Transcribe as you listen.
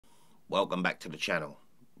welcome back to the channel.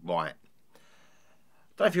 Right,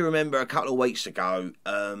 don't know if you remember a couple of weeks ago,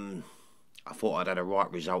 I thought I'd had a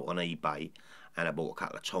right result on eBay and I bought a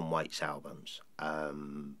couple of Tom Waits albums,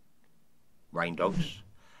 Rain Dogs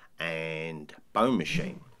and Bone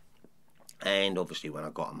Machine. And obviously when I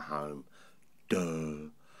got them home,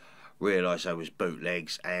 realised they was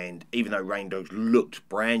bootlegs, and even though Rain Dogs looked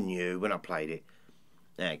brand new when I played it,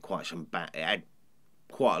 it had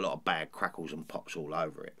quite a lot of bad crackles and pops all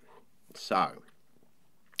over it. So,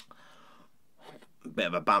 a bit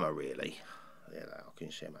of a bummer really. Yeah, I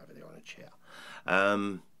can see him over there on a chair.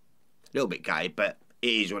 A little bit gutted, but it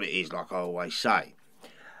is what it is, like I always say.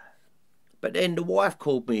 But then the wife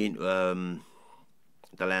called me into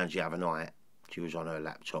the lounge the other night. She was on her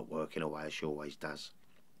laptop working away as she always does.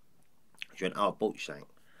 She went, "Oh, I bought you something."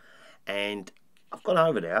 And I've gone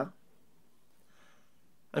over there,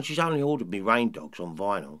 and she's only ordered me Rain Dogs on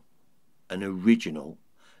vinyl, an original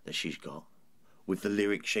that she's got, with the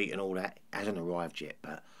lyric sheet and all that. It hasn't arrived yet,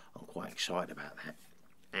 but I'm quite excited about that.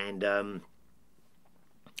 And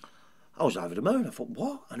I was over the moon. I thought,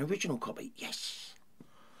 what? An original copy? Yes.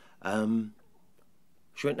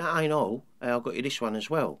 She went, "That ain't all. I've got you this one as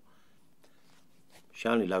well." She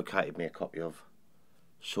only located me a copy of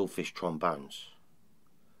Swordfishtrombones.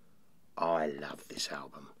 I love this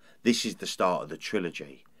album. This is the start of the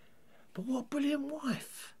trilogy. But what a brilliant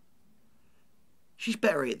wife. She's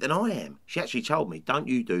better at it than I am. She actually told me, "Don't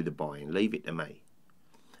you do the buying, leave it to me."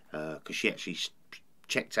 Because she actually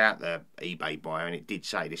checked out the eBay buyer and it did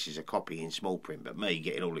say this is a copy in small print. But me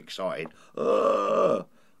getting all excited, "Oh,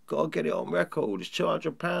 gotta get it on record. It's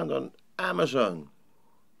 £200 on Amazon."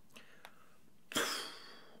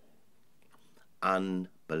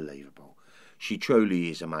 Unbelievable. She truly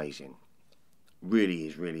is amazing. Really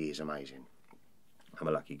is amazing. I'm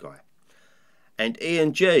a lucky guy. And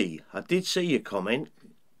Ian G, I did see your comment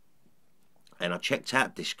and I checked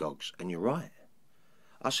out Discogs, and you're right.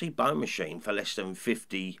 I see Bone Machine for less than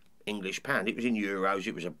 50 English pound. It was in euros,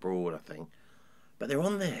 it was abroad I think, but they're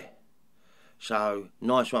on there. So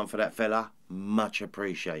nice one for that fella, much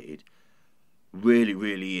appreciated.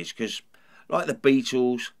 Really is, because like the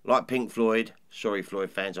Beatles, like Pink Floyd, sorry Floyd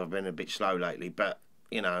fans, I've been a bit slow lately, but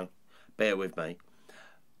you know, bear with me,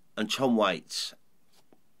 and Tom Waits,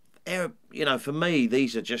 you know, for me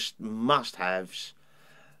these are just must-haves.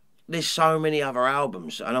 There's so many other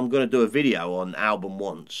albums, and I'm going to do a video on album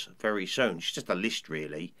wants very soon. It's just a list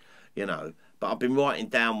really, you know, but I've been writing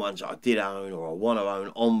down ones that I did own or I want to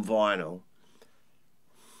own on vinyl.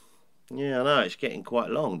 Yeah, I know, it's getting quite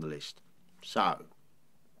long, the list. So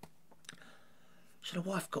the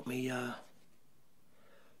wife got me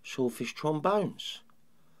Swordfishtrombones,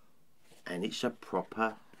 and it's a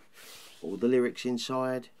proper, all the lyrics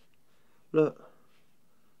inside, look,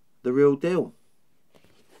 the real deal.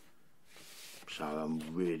 So I'm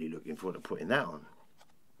really looking forward to putting that on.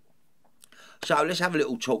 So let's have a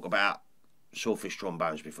little talk about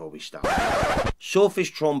Swordfishtrombones before we start.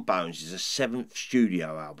 Swordfishtrombones is a 7th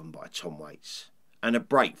studio album by Tom Waits, and a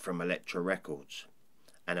break from Elektra Records,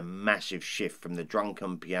 and a massive shift from the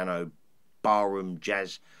drunken piano, barroom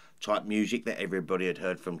jazz type music that everybody had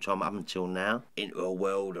heard from Tom up until now, into a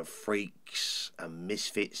world of freaks and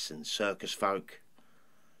misfits and circus folk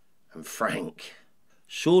and Frank.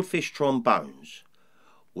 Swordfishtrombones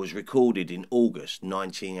was recorded in August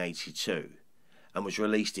 1982 and was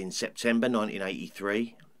released in September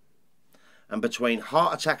 1983. And between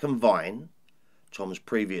Heart Attack and Vine, Tom's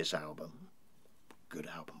previous album, good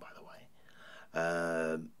album by the way,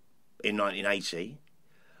 in 1980,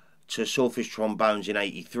 to Swordfishtrombones in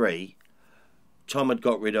 83, Tom had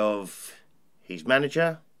got rid of his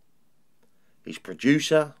manager, his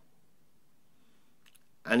producer,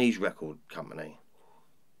 and his record company.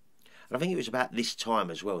 And I think it was about this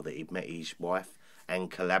time as well that he'd met his wife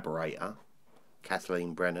and collaborator,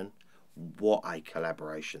 Kathleen Brennan. What a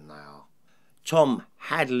collaboration they are. Tom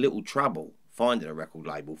had a little trouble finding a record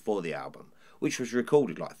label for the album, which was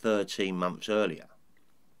recorded like 13 months earlier.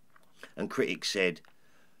 And critics said,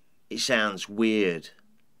 it sounds weird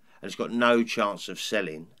and it's got no chance of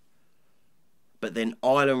selling. But then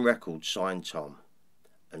Island Records signed Tom,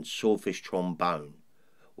 and Swordfishtrombone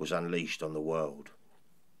was unleashed on the world.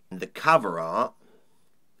 And the cover art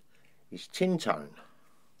is Tintone,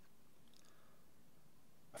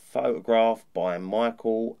 a photograph by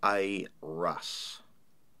Michael A. Russ.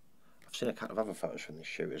 I've seen a couple of other photos from this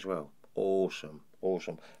shoot as well. Awesome. I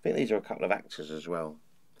think these are a couple of actors as well.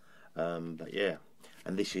 But yeah,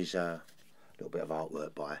 and this is a little bit of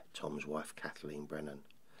artwork by Tom's wife, Kathleen Brennan.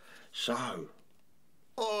 So,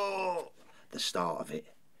 the start of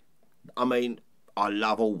it. I mean, I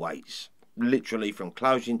love all Waits. literally from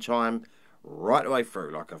closing time right the way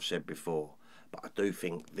through, like I've said before. But I do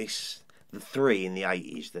think this, the three in the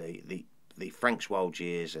 80s, the Frank's Wild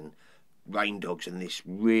Years and Rain Dogs, and this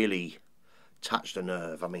really touched a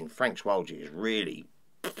nerve. I mean, Frank's Wild Years really,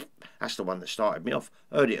 that's the one that started me off.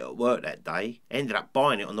 Heard it at work that day, ended up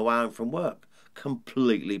buying it on the way home from work.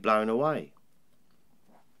 Completely blown away.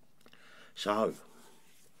 So,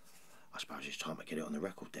 I suppose it's time to get it on the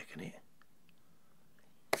record deck, isn't it?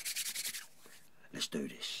 Let's do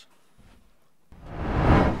this.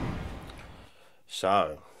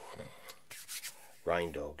 So,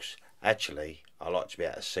 Rain Dogs. Actually, I like to be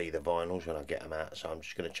able to see the vinyls when I get them out, so I'm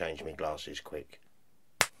just going to change my glasses quick.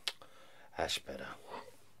 That's better.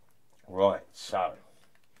 Right, so,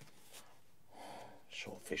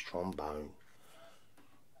 Swordfishtrombone,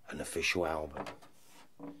 an official album.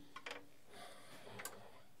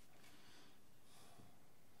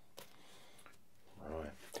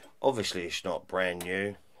 Right, obviously it's not brand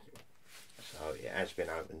new, so it has been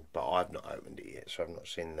opened, but I've not opened it yet, so I've not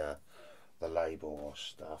seen the label or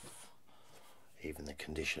stuff, even the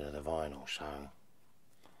condition of the vinyl. So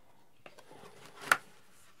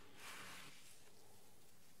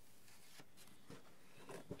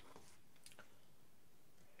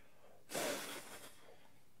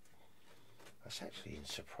that's actually in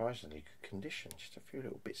surprisingly good condition, just a few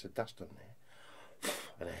little bits of dust on there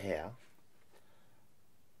and a hair.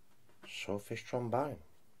 Swordfishtrombone.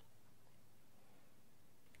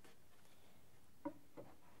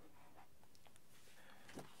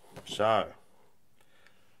 So,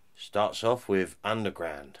 starts off with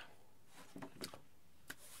Underground.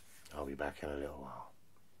 I'll be back in a little while.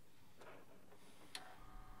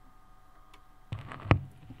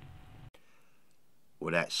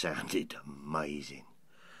 Well, that sounded amazing.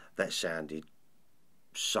 That sounded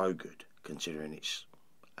so good, considering it's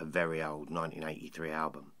a very old 1983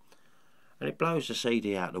 album. And it blows the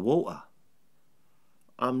CD out of the water.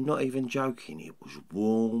 I'm not even joking, it was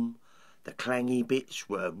warm. The clangy bits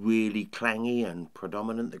were really clangy and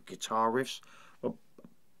predominant. The guitar riffs were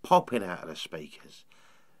popping out of the speakers.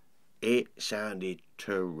 It sounded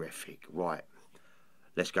terrific. Right,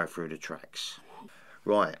 let's go through the tracks.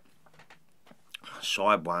 Right,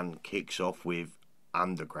 side one kicks off with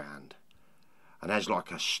Underground and has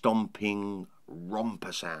like a stomping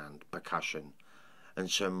romper sound percussion and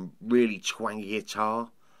some really twangy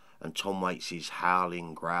guitar and Tom Waits'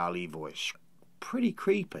 howling, growly voice. Pretty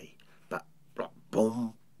creepy. Like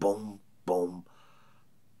boom, boom, boom.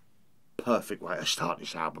 Perfect way to start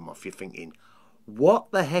this album off. You're thinking,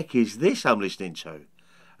 what the heck is this I'm listening to?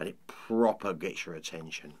 And it proper gets your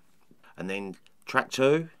attention. And then track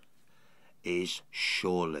 2 is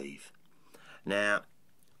Shore Leave. Now,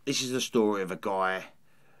 this is the story of a guy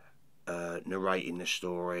narrating the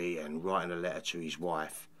story and writing a letter to his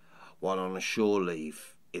wife while on a shore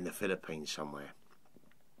leave in the Philippines somewhere.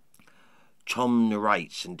 Tom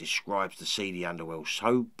narrates and describes the seedy underworld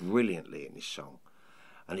so brilliantly in this song,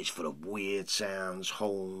 and it's full of weird sounds,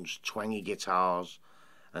 horns, twangy guitars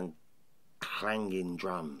and clanging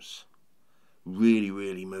drums. Really,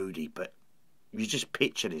 really moody, but you just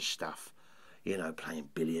picture this stuff, you know, playing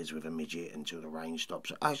billiards with a midget until the rain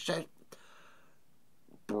stops. It's just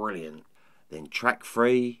brilliant. Then track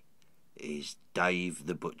 3 is Dave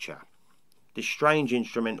the Butcher. This strange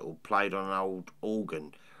instrumental played on an old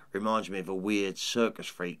organ reminds me of a weird circus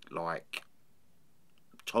freak like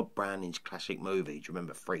Todd Browning's classic movie. Do you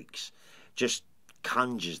remember Freaks? Just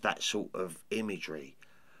conjures that sort of imagery.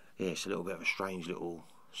 Yeah, it's a little bit of a strange little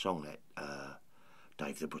song, that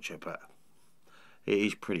Dave the Butcher, but it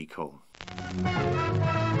is pretty cool.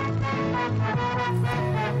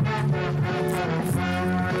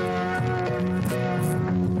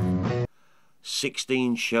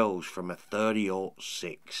 16 shells from a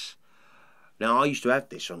 30-06. Now, I used to have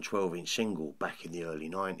this on 12-inch single back in the early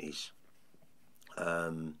 90s.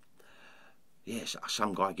 Yes,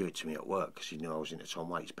 some guy gave it to me at work because he knew I was into Tom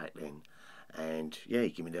Waits back then. And yeah, he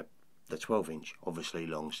gave me the 12-inch, obviously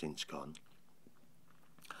long since gone.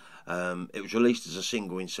 It was released as a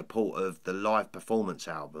single in support of the live performance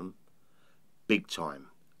album Big Time,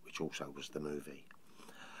 which also was the movie.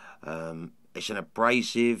 It's an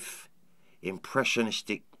abrasive,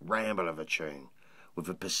 impressionistic ramble of a tune with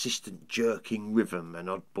a persistent jerking rhythm and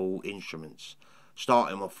oddball instruments,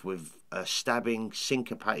 starting off with a stabbing,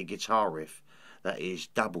 syncopated guitar riff that is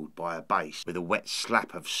doubled by a bass with a wet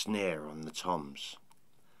slap of snare on the toms.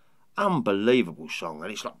 Unbelievable song,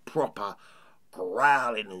 and it's like proper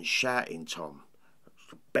growling and shouting tom.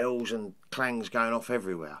 Bells and clangs going off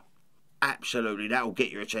everywhere. Absolutely, that'll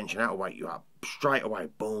get your attention, that'll wake you up. Straight away,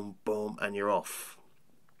 boom, boom, and you're off.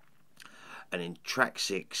 And in track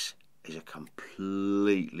 6 is a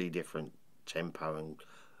completely different tempo and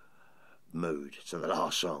mood to the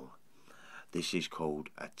last song. This is called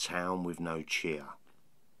A Town With No Cheer.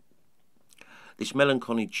 This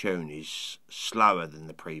melancholy tune is slower than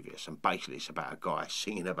the previous, and basically it's about a guy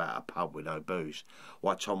singing about a pub with no booze.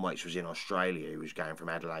 While Tom Waits was in Australia, he was going from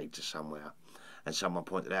Adelaide to somewhere, and someone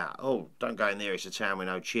pointed out, "Oh, don't go in there, it's a town with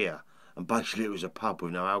no cheer." And basically it was a pub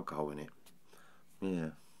with no alcohol in it. Yeah.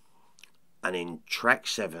 And in track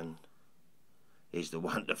 7 is the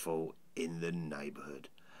wonderful In the Neighbourhood.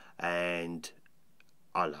 And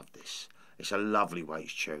I love this. It's a lovely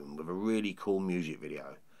Waits tune with a really cool music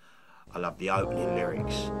video. I love the opening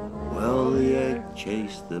lyrics. Well, the egg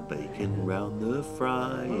chased the bacon round the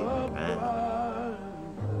frying pan.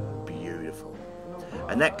 Beautiful.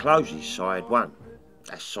 And that closes side 1.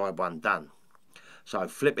 That's side 1 done. So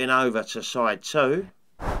flipping over to side 2,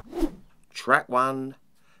 track 1,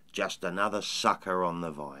 Just Another Sucker on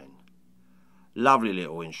the Vine. Lovely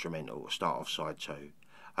little instrumental to start off side 2.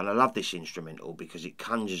 And I love this instrumental because it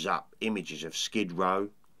conjures up images of Skid Row,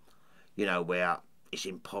 you know, where it's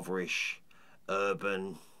impoverished,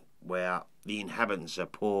 urban, where the inhabitants are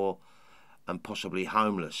poor and possibly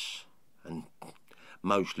homeless and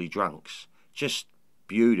mostly drunks. Just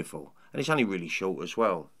beautiful. And it's only really short as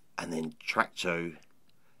well. And then track 2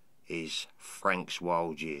 is Frank's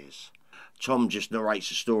Wild Years. Tom just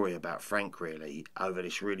narrates a story about Frank, really, over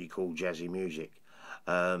this really cool jazzy music.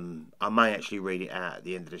 I may actually read it out at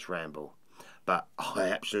the end of this ramble, but I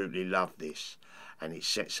absolutely love this, and it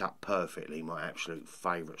sets up perfectly my absolute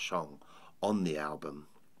favourite song on the album,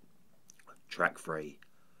 track 3,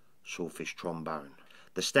 Swordfishtrombone.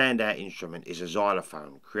 The standout instrument is a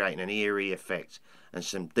xylophone, creating an eerie effect and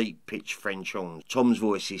some deep-pitched French horns. Tom's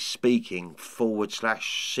voice is speaking /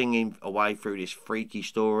 singing away through this freaky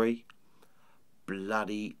story.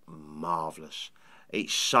 Bloody marvellous.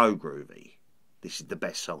 It's so groovy. This is the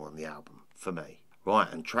best song on the album, for me.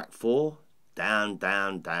 Right, and track 4, Down,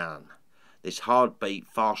 Down, Down. This hard beat,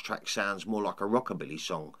 fast track sounds more like a rockabilly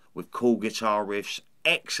song, with cool guitar riffs,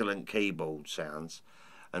 excellent keyboard sounds,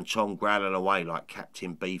 and Tom growling away like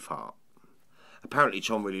Captain Beefheart. Apparently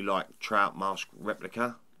Tom really liked Trout Mask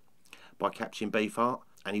Replica by Captain Beefheart,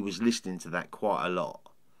 and he was listening to that quite a lot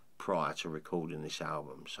prior to recording this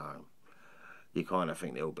album, so you kind of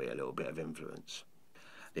think there'll be a little bit of influence.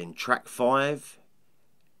 Then track 5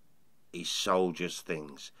 is Soldiers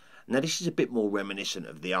Things. Now this is a bit more reminiscent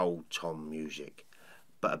of the old Tom music,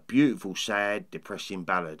 but a beautiful, sad, depressing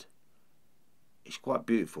ballad. It's quite a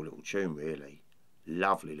beautiful little tune, really.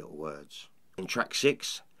 Lovely little words. In track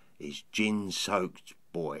 6 is Gin Soaked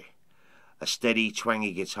Boy. A steady,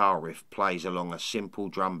 twangy guitar riff plays along a simple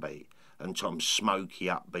drum beat and Tom's smoky,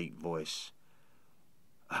 upbeat voice.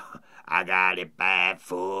 I got it bad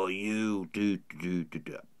for you. Do, do, do,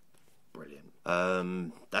 do.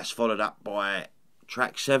 Brilliant. That's followed up by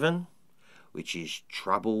track 7, which is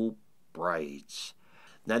Trouble Braids.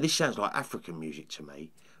 Now this sounds like African music to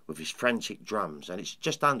me, with his frantic drums, and it's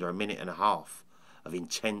just under a minute and a half of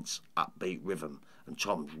intense, upbeat rhythm, and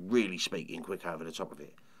Tom's really speaking quick over the top of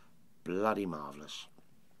it. Bloody marvellous.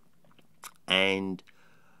 And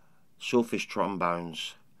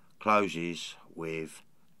Swordfishtrombones closes with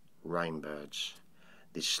Rainbirds.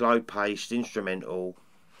 This slow-paced instrumental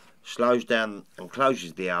slows down and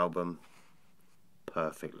closes the album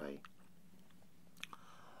perfectly.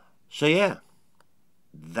 So yeah,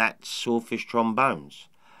 that's Swordfishtrombones.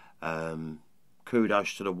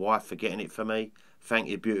 Kudos to the wife for getting it for me. Thank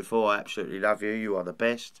you, beautiful. I absolutely love you. You are the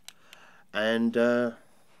best. And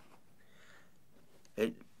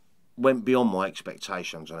it went beyond my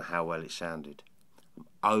expectations on how well it sounded. I'm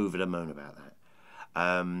over the moon about that.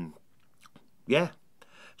 Yeah,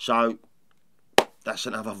 so that's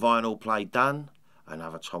another vinyl play done,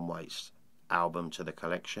 another Tom Waits album to the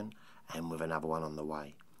collection, and with another one on the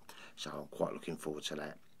way. So I'm quite looking forward to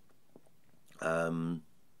that.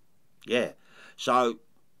 Yeah, so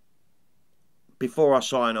before I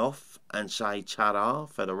sign off and say ta-da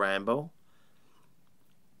for the ramble,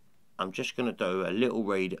 I'm just going to do a little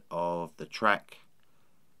read of the track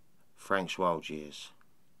Frank's Wild Years.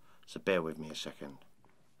 So bear with me a second.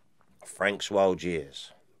 Frank's Wild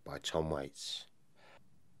Years by Tom Waits.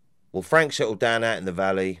 Well, Frank settled down out in the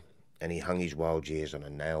valley and he hung his wild years on a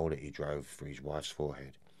nail that he drove through his wife's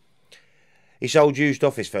forehead. He sold used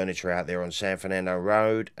office furniture out there on San Fernando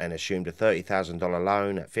Road and assumed a $30,000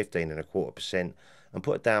 loan at 15.25% and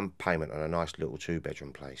put a down payment on a nice little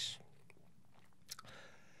 2-bedroom place.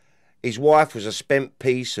 His wife was a spent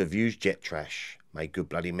piece of used jet trash, made good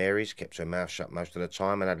Bloody Marys, kept her mouth shut most of the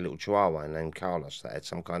time, and had a little chihuahua named Carlos that had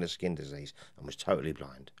some kind of skin disease and was totally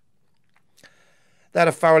blind. They had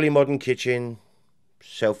a thoroughly modern kitchen,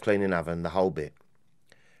 self-cleaning oven, the whole bit.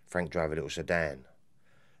 Frank drove a little sedan.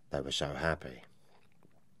 They were so happy.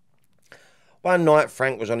 One night,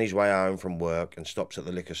 Frank was on his way home from work and stops at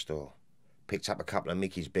the liquor store. Picked up a couple of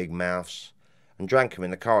Mickey's Big Mouths and drank them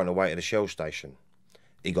in the car on the way to the Shell station.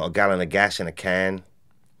 He got a gallon of gas in a can,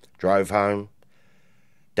 drove home,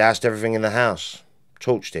 doused everything in the house,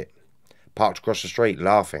 torched it, parked across the street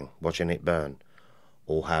laughing, watching it burn,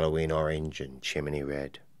 all Halloween orange and chimney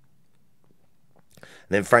red. And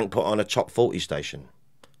then Frank put on a top 40 station,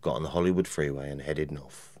 got on the Hollywood freeway and headed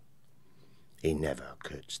north. He never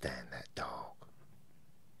could stand that dog.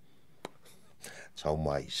 Tom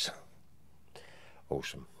Waits.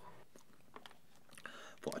 Awesome.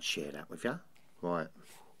 Thought I'd share that with you. Right.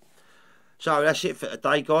 So that's it for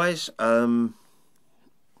today, guys.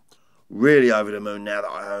 Really over the moon now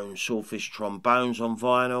that I own Swordfishtrombones on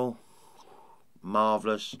vinyl.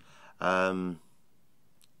 Marvellous. The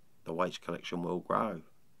Waits collection will grow.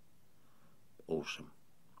 Awesome.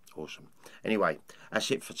 Awesome. Anyway,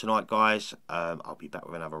 that's it for tonight, guys. I'll be back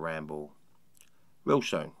with another ramble real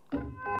soon.